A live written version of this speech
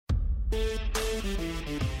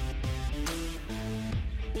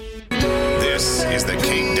This is the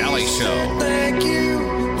Kate Dalley Show. Thank you.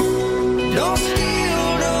 Don't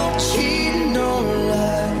steal, don't cheat, don't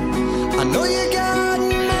lie. I know you got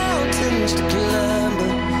mountains to climb,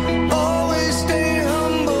 but always stay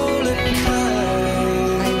humble and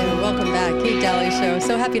kind. Hi there. Welcome back. Kate Dalley Show.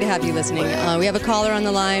 So happy to have you listening. We have a caller on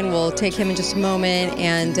the line. We'll take him in just a moment.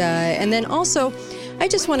 And then also, I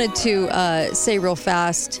just wanted to say real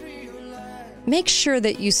fast, make sure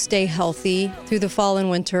that you stay healthy through the fall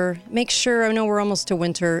and winter. Make sure, I know we're almost to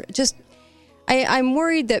winter. I'm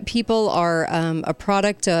worried that people are a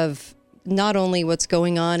product of not only what's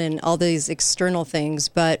going on and all these external things,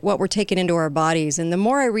 but what we're taking into our bodies. And the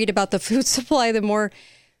more I read about the food supply, the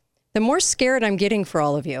more scared I'm getting for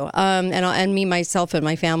all of you, and me, myself, and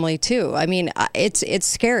my family too. I mean, it's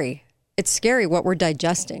scary. It's scary what we're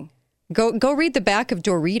digesting. Go read the back of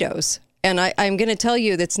Doritos, and I'm going to tell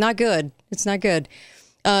you that's not good. It's not good.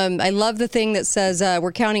 I love the thing that says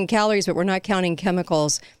we're counting calories, but we're not counting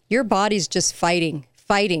chemicals. Your body's just fighting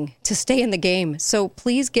to stay in the game. So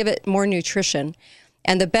please give it more nutrition.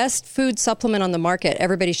 And the best food supplement on the market,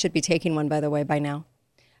 everybody should be taking one, by the way, by now.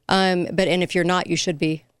 And if you're not, you should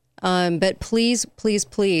be. But please, please,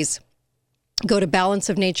 please go to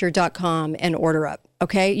balanceofnature.com and order up.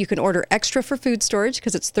 Okay, you can order extra for food storage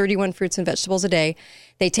because it's 31 fruits and vegetables a day.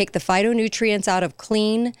 They take the phytonutrients out of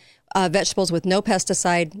clean vegetables with no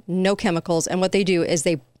pesticide, no chemicals. And what they do is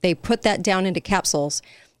they put that down into capsules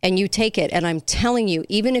and you take it. And I'm telling you,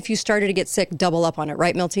 even if you started to get sick, double up on it.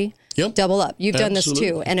 Right, Milty? Yep. Double up. You've done this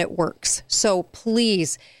Absolutely. too, and it works. So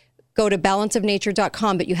please go to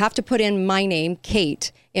balanceofnature.com, but you have to put in my name,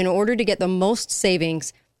 Kate, in order to get the most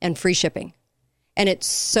savings and free shipping. And it's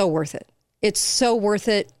so worth it. It's so worth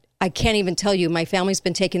it. I can't even tell you. My family's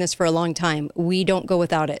been taking this for a long time. We don't go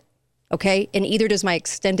without it. Okay? And either does my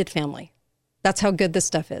extended family. That's how good this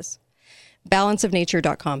stuff is.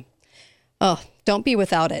 Balanceofnature.com. Oh, don't be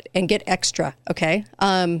without it and get extra. Okay?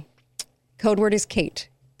 Code word is Kate.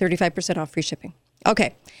 35% off free shipping.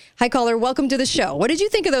 Okay. Hi, caller. Welcome to the show. What did you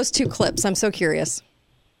think of those two clips? I'm so curious.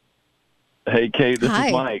 Hey, Kate, this Hi.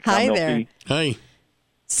 is Mike. Hi I'm there. Milty. Hey.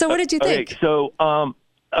 So what did you think? So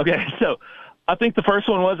I think the first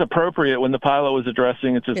one was appropriate when the pilot was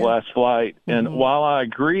addressing it's his last flight. And while I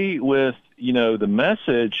agree with, the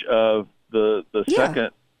message of the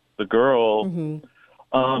second, the girl,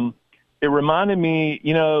 it reminded me,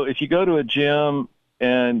 if you go to a gym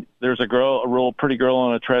and there's a real pretty girl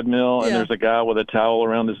on a treadmill and there's a guy with a towel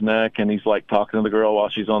around his neck and he's like talking to the girl while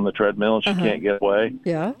she's on the treadmill and she can't get away.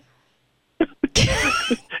 Yeah.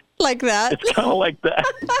 Like that. It's kind of like that.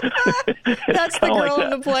 That's the girl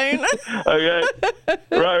on the plane. Okay.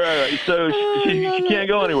 Right. So she can't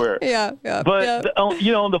go anywhere. Yeah. But,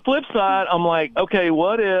 on the flip side, I'm like, okay,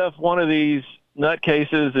 what if one of these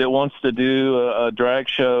nutcases that wants to do a drag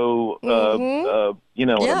show, what I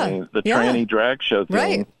mean, the tranny drag show thing.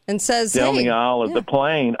 Right. And says, down the aisle of the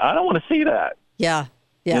plane. I don't want to see that. Yeah.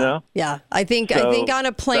 Yeah. Yeah. I think on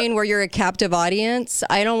a plane where you're a captive audience,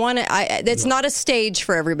 I don't want to, it's not a stage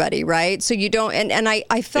for everybody, right? So you don't, and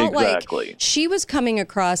I felt like she was coming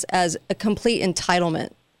across as a complete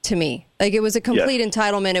entitlement to me. Like it was a complete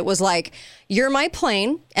entitlement. It was like, you're my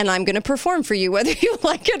plane and I'm going to perform for you, whether you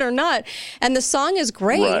like it or not. And the song is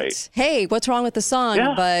great. Right. Hey, what's wrong with the song?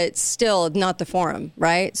 Yeah. But still not the forum,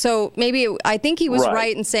 right? So I think he was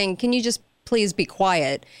right in saying, can you just please be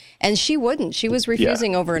quiet? And she wouldn't. She was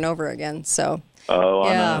refusing over and over again. So. Oh,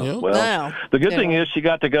 I know. Well, the good thing is she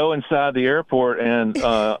got to go inside the airport and in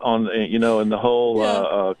the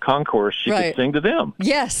whole concourse, she could sing to them.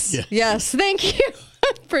 Yes. Thank you.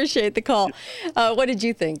 Appreciate the call. What did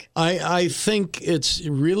you think? I think it's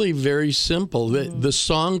really very simple. The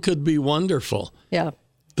song could be wonderful. Yeah.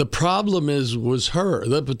 The problem was her.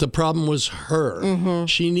 The problem was her. Mm-hmm.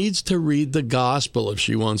 She needs to read the gospel if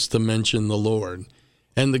she wants to mention the Lord.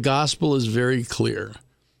 And the gospel is very clear.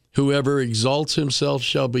 Whoever exalts himself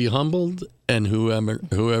shall be humbled, and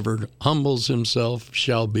whoever humbles himself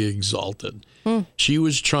shall be exalted. She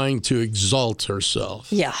was trying to exalt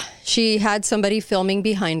herself. Yeah. She had somebody filming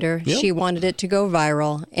behind her. Yep. She wanted it to go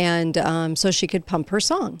viral, and so she could pump her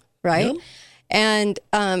song, right? Yep. And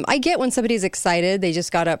I get when somebody's excited, they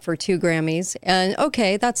just got up for 2 Grammys, and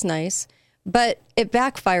okay, that's nice. But it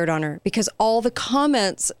backfired on her because all the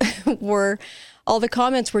comments were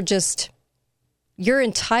just, you're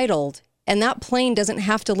entitled, and that plane doesn't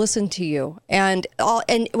have to listen to you. And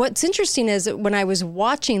what's interesting is that when I was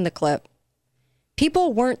watching the clip,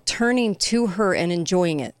 people weren't turning to her and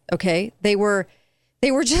enjoying it. Okay, they were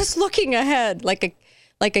just looking ahead like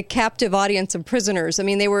a captive audience of prisoners. I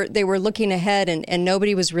mean, they were looking ahead, and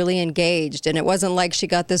nobody was really engaged. And it wasn't like she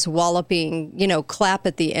got this walloping, clap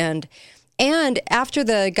at the end. And after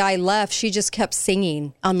the guy left, she just kept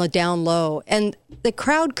singing on the down low, and the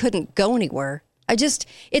crowd couldn't go anywhere.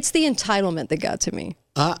 It's the entitlement that got to me.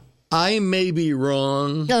 I may be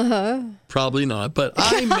wrong. Probably not, but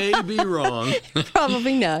I may be wrong.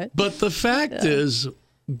 Probably not. But the fact is,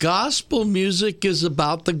 gospel music is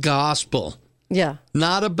about the gospel. Yeah.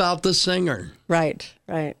 Not about the singer. Right.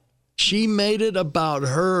 She made it about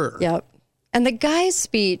her. Yep. And the guy's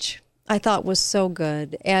speech, I thought, was so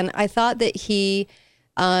good. And I thought that he,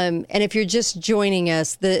 and if you're just joining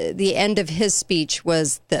us, the end of his speech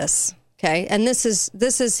was this. Okay. And this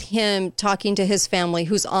is him talking to his family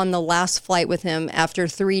who's on the last flight with him after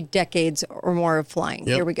 3 decades or more of flying.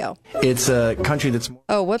 Yep. Here we go. It's a country that's...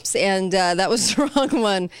 Oh, whoops. And that was the wrong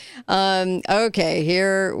one. Okay,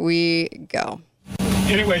 here we go.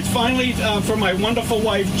 Anyways, finally, for my wonderful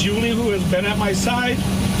wife, Julie, who has been at my side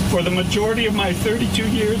for the majority of my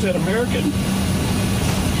 32 years at American.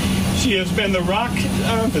 She has been the rock,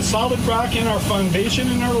 the solid rock in our foundation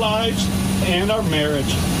in our lives and our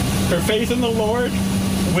marriage. Her faith in the Lord,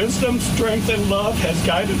 wisdom, strength, and love has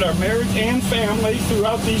guided our marriage and family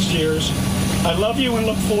throughout these years. I love you and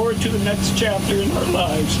look forward to the next chapter in our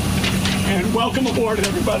lives. And welcome aboard,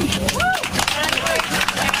 everybody.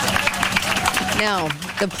 Now,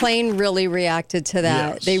 the plane really reacted to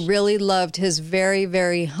that. Yes. They really loved his very,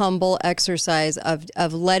 very humble exercise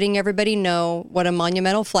of letting everybody know what a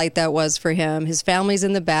monumental flight that was for him. His family's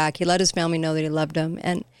in the back. He let his family know that he loved them.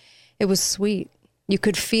 And it was sweet. You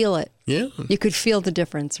could feel it. Yeah. You could feel the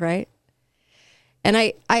difference, right? And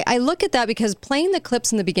I look at that because playing the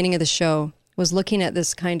clips in the beginning of the show was looking at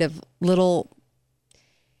this kind of little,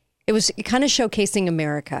 it was kind of showcasing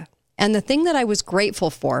America. And the thing that I was grateful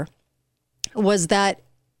for was that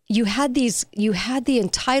you had the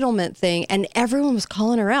entitlement thing and everyone was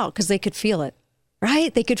calling her out because they could feel it,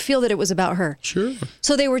 right? They could feel that it was about her. Sure.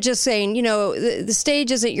 So they were just saying,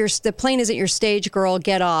 the plane isn't your stage, girl,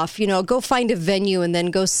 get off, go find a venue and then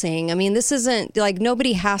go sing. I mean, this isn't like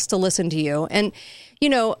nobody has to listen to you. And,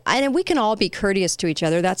 and we can all be courteous to each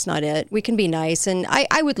other. That's not it. We can be nice. And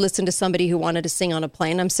I would listen to somebody who wanted to sing on a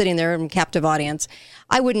plane. I'm sitting there in captive audience.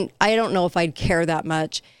 I don't know if I'd care that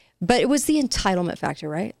much. But it was the entitlement factor,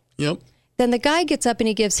 right? Yep. Then the guy gets up and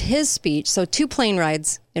he gives his speech. So 2 plane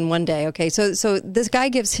rides in one day. Okay. So this guy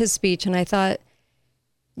gives his speech and I thought,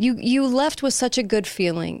 you left with such a good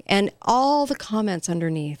feeling. And all the comments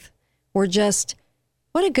underneath were just,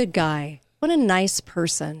 what a good guy. What a nice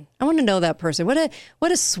person. I want to know that person. What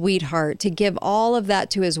a sweetheart to give all of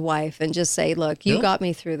that to his wife and just say, look, you got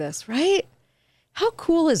me through this, right? How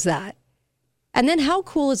cool is that? And then how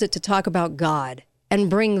cool is it to talk about God? And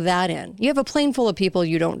bring that in. You have a plane full of people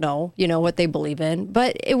you don't know, what they believe in.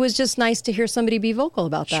 But it was just nice to hear somebody be vocal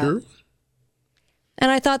about that. Sure. And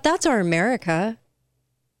I thought, that's our America.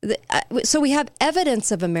 So we have evidence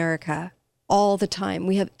of America all the time.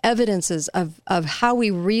 We have evidences of how we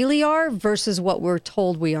really are versus what we're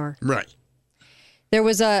told we are. Right. There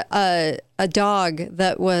was a dog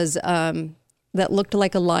that was that looked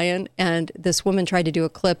like a lion, and this woman tried to do a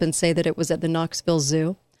clip and say that it was at the Knoxville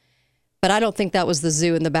Zoo. But I don't think that was the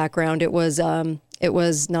zoo in the background. It was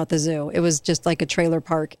not the zoo. It was just like a trailer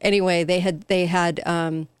park. Anyway, they had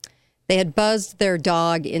buzzed their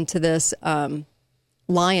dog into this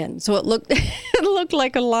lion. So it looked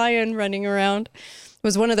like a lion running around. It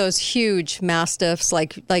was one of those huge mastiffs,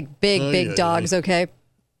 like big dogs. Okay,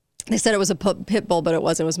 they said it was a pit bull, but it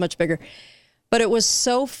wasn't. It was much bigger. But it was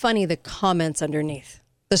so funny, the comments underneath.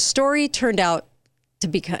 The story turned out to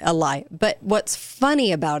be a lie. But what's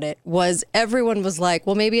funny about it was everyone was like,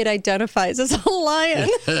 well, maybe it identifies as a lion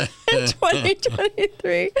in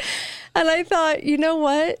 2023. And I thought, you know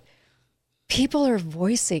what? People are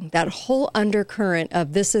voicing that whole undercurrent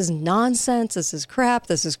of this is nonsense, this is crap,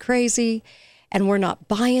 this is crazy, and we're not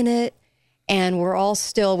buying it. And we all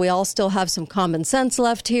still have some common sense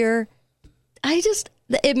left here.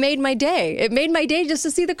 It made my day. It made my day just to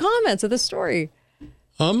see the comments of the story.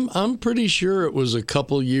 I'm pretty sure it was a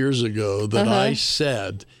couple years ago that I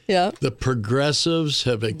said the progressives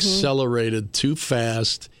have accelerated too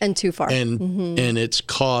fast and too far, and it's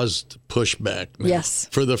caused pushback. Now. Yes,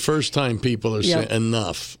 for the first time, people are saying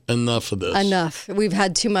enough of this. Enough. We've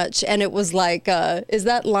had too much, and it was like, is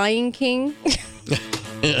that Lion King?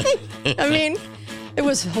 I mean, it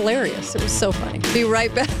was hilarious. It was so funny. Be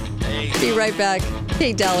right back. Be right back.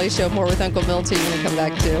 Kate Dalley Show. More with Uncle Milty. You're gonna come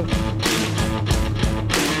back too.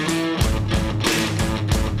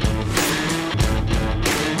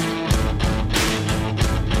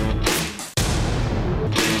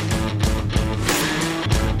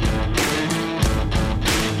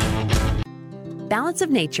 Balance of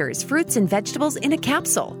Nature's fruits and vegetables in a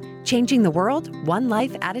capsule. changing the world one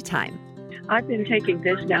life at a time. I've been taking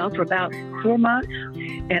this now for about 4 months,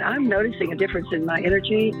 and I'm noticing a difference in my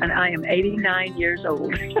energy, and I am 89 years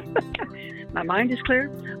old. My mind is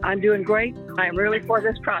clear. I'm doing great. I'm really for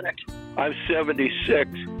this product. I'm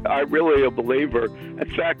 76. I'm really a believer.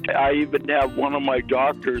 In fact, I even have one of my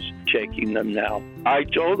doctors taking them now. I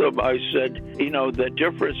told him, I said, the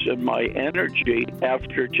difference in my energy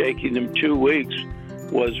after taking them 2 weeks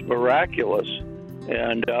was miraculous.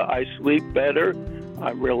 And I sleep better.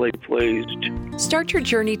 I'm really pleased. Start your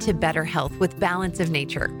journey to better health with Balance of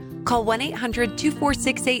Nature. Call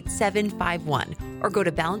 1-800-246-8751 or go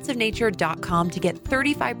to balanceofnature.com to get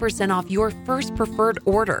 35% off your first preferred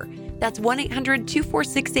order. That's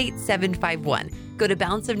 1-800-246-8751. Go to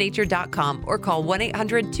balanceofnature.com or call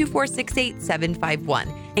 1-800-246-8751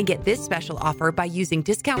 and get this special offer by using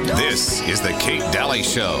discount. This is the Kate Dalley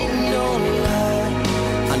Show.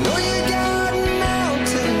 I know you got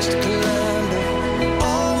mountains to climb, but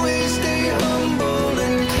always stay humble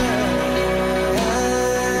and kind.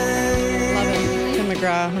 Love it. Tim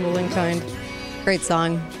McGraw, Humble and Kind. Great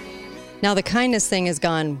song. Now, the kindness thing has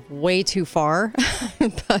gone way too far,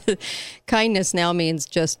 but kindness now means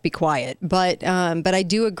just be quiet. But I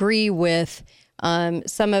do agree with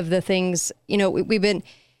some of the things. We've been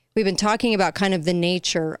talking about kind of the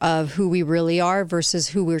nature of who we really are versus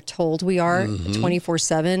who we're told we are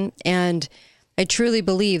 24/7. And I truly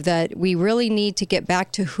believe that we really need to get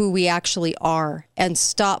back to who we actually are and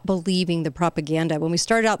stop believing the propaganda. When we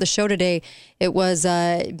started out the show today, it was,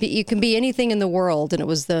 you can be anything in the world. And it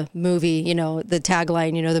was the movie, the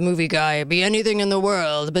tagline, the movie guy, be anything in the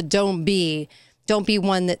world, but don't be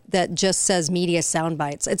one that just says media sound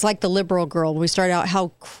bites. It's like the liberal girl. When we started out,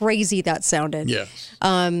 how crazy that sounded. Yes.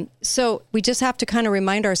 So we just have to kind of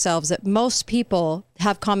remind ourselves that most people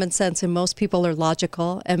have common sense and most people are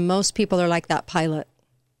logical and most people are like that pilot.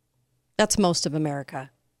 That's most of America.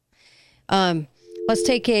 Let's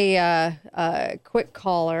take a quick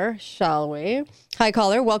caller, shall we? Hi,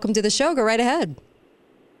 caller. Welcome to the show. Go right ahead.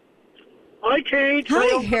 Hi, Kate.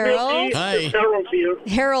 Hi, Harold. Hi. Harold here.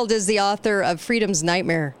 Harold is the author of Freedom's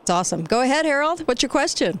Nightmare. It's awesome. Go ahead, Harold. What's your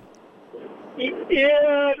question?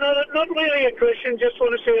 Yeah, not really a question. Just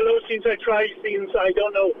want to say hello since I tried since, I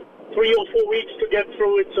don't know, 3 or 4 weeks to get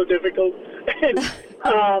through. It's so difficult. And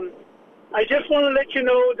I just want to let you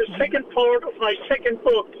know the second part of my second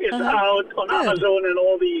book is out on Amazon and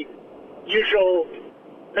all the usual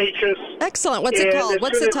pages. Excellent. What's it called?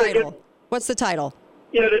 What's the title? What's the title?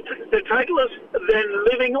 Yeah, the title is Then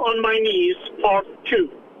Living on My Knees, Part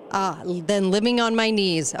 2. Then Living on My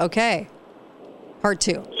Knees. Okay. Part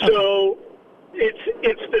 2. Okay. So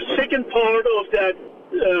it's the second part of that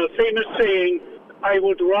famous saying, I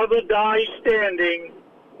would rather die standing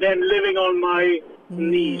than living on my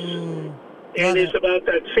knees. And it's about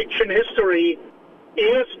that fiction history.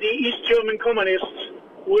 If the East German communists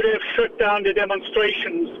would have shut down the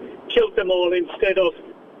demonstrations, killed them all instead of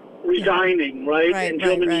resigning, right? And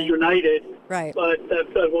Germany united. Right. But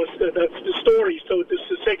that's the story. So the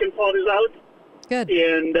second part is out. Good.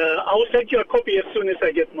 And I'll send you a copy as soon as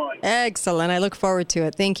I get mine. Excellent. I look forward to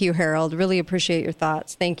it. Thank you, Harold. Really appreciate your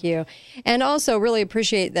thoughts. Thank you. And also really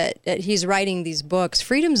appreciate that he's writing these books.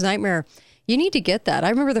 Freedom's Nightmare. You need to get that. I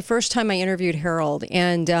remember the first time I interviewed Harold,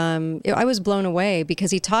 and I was blown away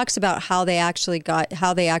because he talks about how they actually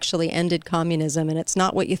ended communism, and it's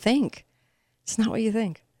not what you think. It's not what you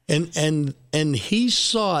think. And he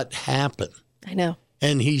saw it happen. I know.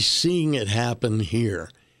 And he's seeing it happen here.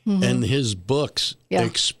 Mm-hmm. And his books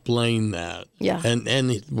explain that. Yeah.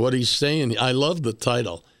 And what he's saying, I love the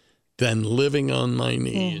title, Then Living on My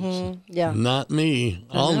Knees. Mm-hmm. Yeah. Not me.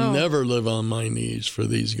 I'll never live on my knees for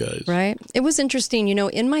these guys. Right. It was interesting.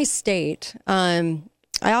 In my state, I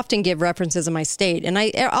often give references in my state. And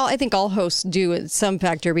I think all hosts do at some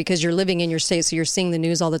factor because you're living in your state, so you're seeing the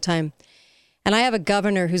news all the time. And I have a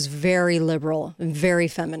governor who's very liberal and very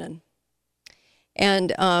feminine.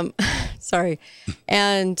 And, sorry.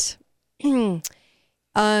 And he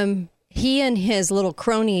and his little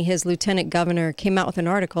crony, his lieutenant governor, came out with an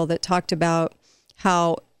article that talked about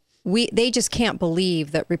how they just can't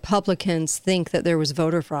believe that Republicans think that there was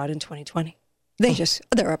voter fraud in 2020.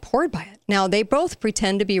 They're abhorred by it. Now, they both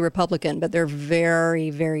pretend to be Republican, but they're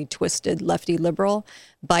very, very twisted lefty liberal,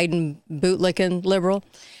 Biden bootlicking liberal.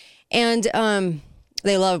 And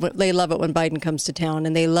they love it when Biden comes to town,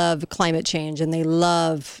 and they love climate change, and they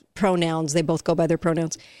love pronouns. They both go by their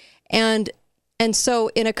pronouns. And so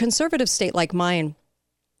in a conservative state like mine,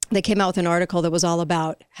 they came out with an article that was all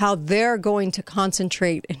about how they're going to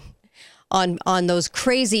concentrate on those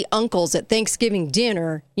crazy uncles at Thanksgiving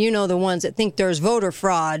dinner, the ones that think there's voter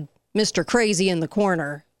fraud, Mr. Crazy in the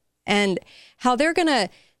corner. and how they're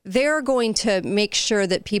going to make sure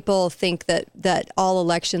that people think that all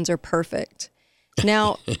elections are perfect.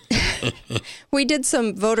 Now, we did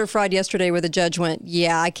some voter fraud yesterday where the judge went,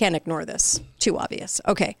 yeah, I can't ignore this. Too obvious.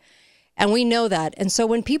 Okay. And we know that. And so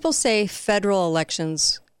when people say federal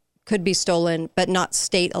elections could be stolen, but not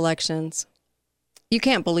state elections, you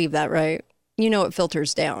can't believe that, right? You know it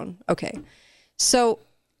filters down. Okay. So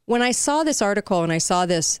when I saw this article and I saw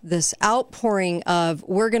this outpouring of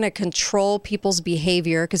we're going to control people's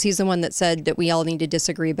behavior, because he's the one that said that we all need to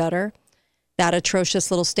disagree better, that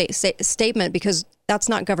atrocious little statement, because that's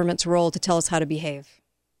not government's role to tell us how to behave.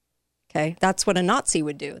 Okay? That's what a Nazi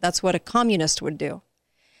would do. That's what a communist would do.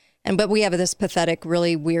 But we have this pathetic,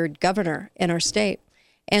 really weird governor in our state.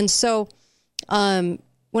 And so when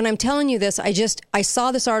I'm telling you this, I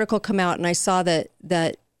saw this article come out and I saw that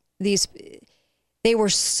they were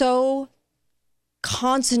so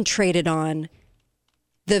concentrated on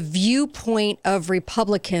the viewpoint of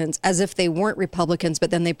Republicans as if they weren't Republicans,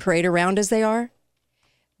 but then they parade around as they are.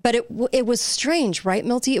 But it was strange, right,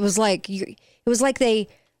 Milty? It was like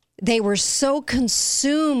they were so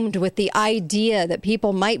consumed with the idea that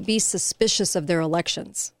people might be suspicious of their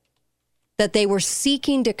elections, that they were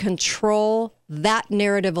seeking to control that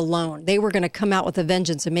narrative alone. They were going to come out with a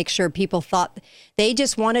vengeance and make sure people thought, they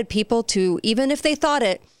just wanted people to, even if they thought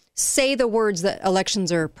it, say the words that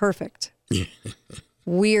elections are perfect.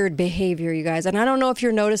 Weird behavior, you guys. And I don't know if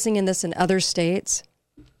you're noticing in this in other states.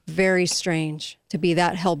 Very strange to be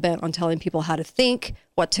that hell-bent on telling people how to think,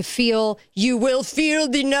 what to feel. You will feel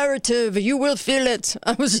the narrative. You will feel it.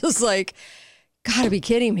 I was just like, gotta be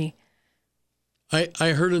kidding me.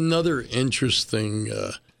 I heard another interesting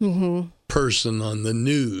person on the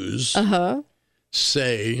news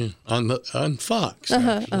say on Fox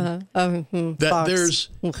that Fox.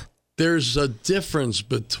 there's a difference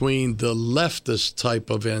between the leftist type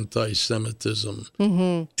of anti-Semitism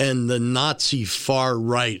and the Nazi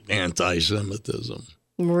far-right anti-Semitism.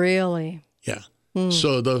 Really? Yeah.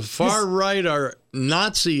 So the far-right are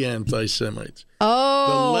Nazi anti-Semites.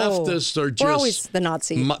 Oh. The leftists are just we're always the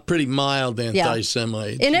Nazi. Pretty mild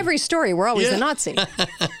anti-Semites. In every story, we're always the Nazi.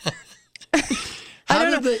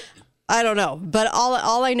 I don't know. But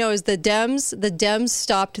all I know is the Dems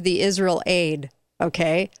stopped the Israel aid.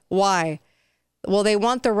 Okay. Why? Well, they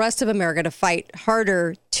want the rest of America to fight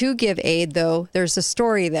harder to give aid, though. There's a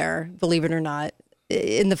story there, believe it or not,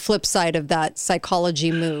 in the flip side of that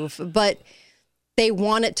psychology move. But they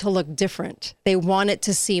want it to look different. They want it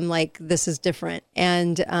to seem like this is different.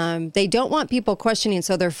 And they don't want people questioning.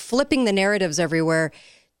 So they're flipping the narratives everywhere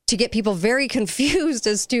to get people very confused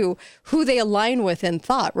as to who they align with in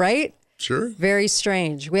thought, right? Sure. Very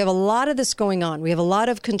strange. We have a lot of this going on. We have a lot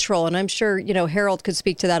of control. And I'm sure, Harold could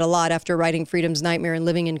speak to that a lot after writing Freedom's Nightmare and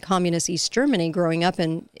living in communist East Germany, growing up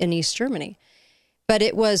in East Germany. But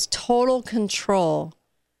it was total control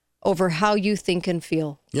over how you think and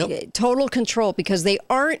feel. Yep. Total control, because they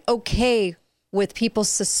aren't okay with people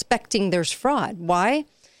suspecting there's fraud. Why?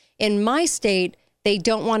 In my state, they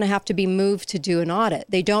don't want to have to be moved to do an audit.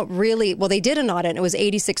 They don't really, well, they did an audit and it was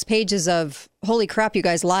 86 pages of, holy crap, you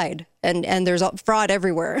guys lied. And there's fraud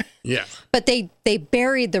everywhere. Yeah. But they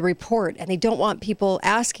buried the report and they don't want people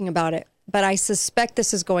asking about it. But I suspect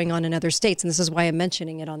this is going on in other states. And this is why I'm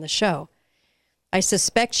mentioning it on the show. I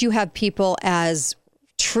suspect you have people as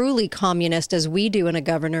truly communist as we do in a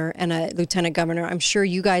governor and a lieutenant governor. I'm sure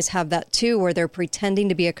you guys have that too, where they're pretending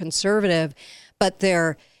to be a conservative, but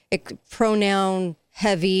they're pronoun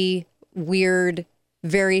heavy, weird,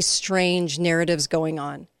 very strange narratives going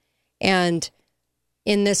on. And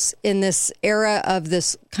in this era of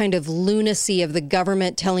this kind of lunacy of the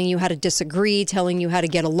government telling you how to disagree, telling you how to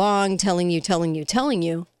get along, telling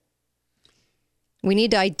you, we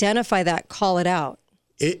need to identify that, call it out.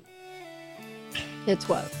 It's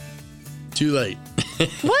what? Too late.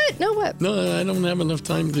 What? No, what? No, I don't have enough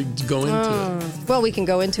time to go into it. Well, we can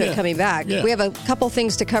go into it coming back. Yeah. We have a couple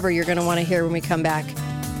things to cover you're going to want to hear when we come back.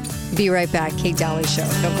 Be right back. Kate Dalley Show.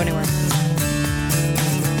 Don't go anywhere.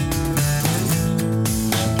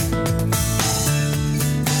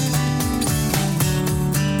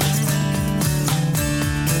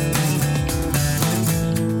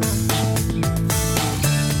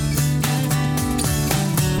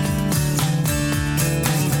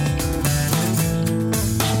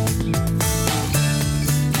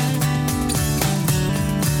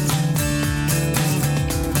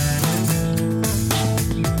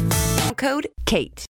 Code KATE.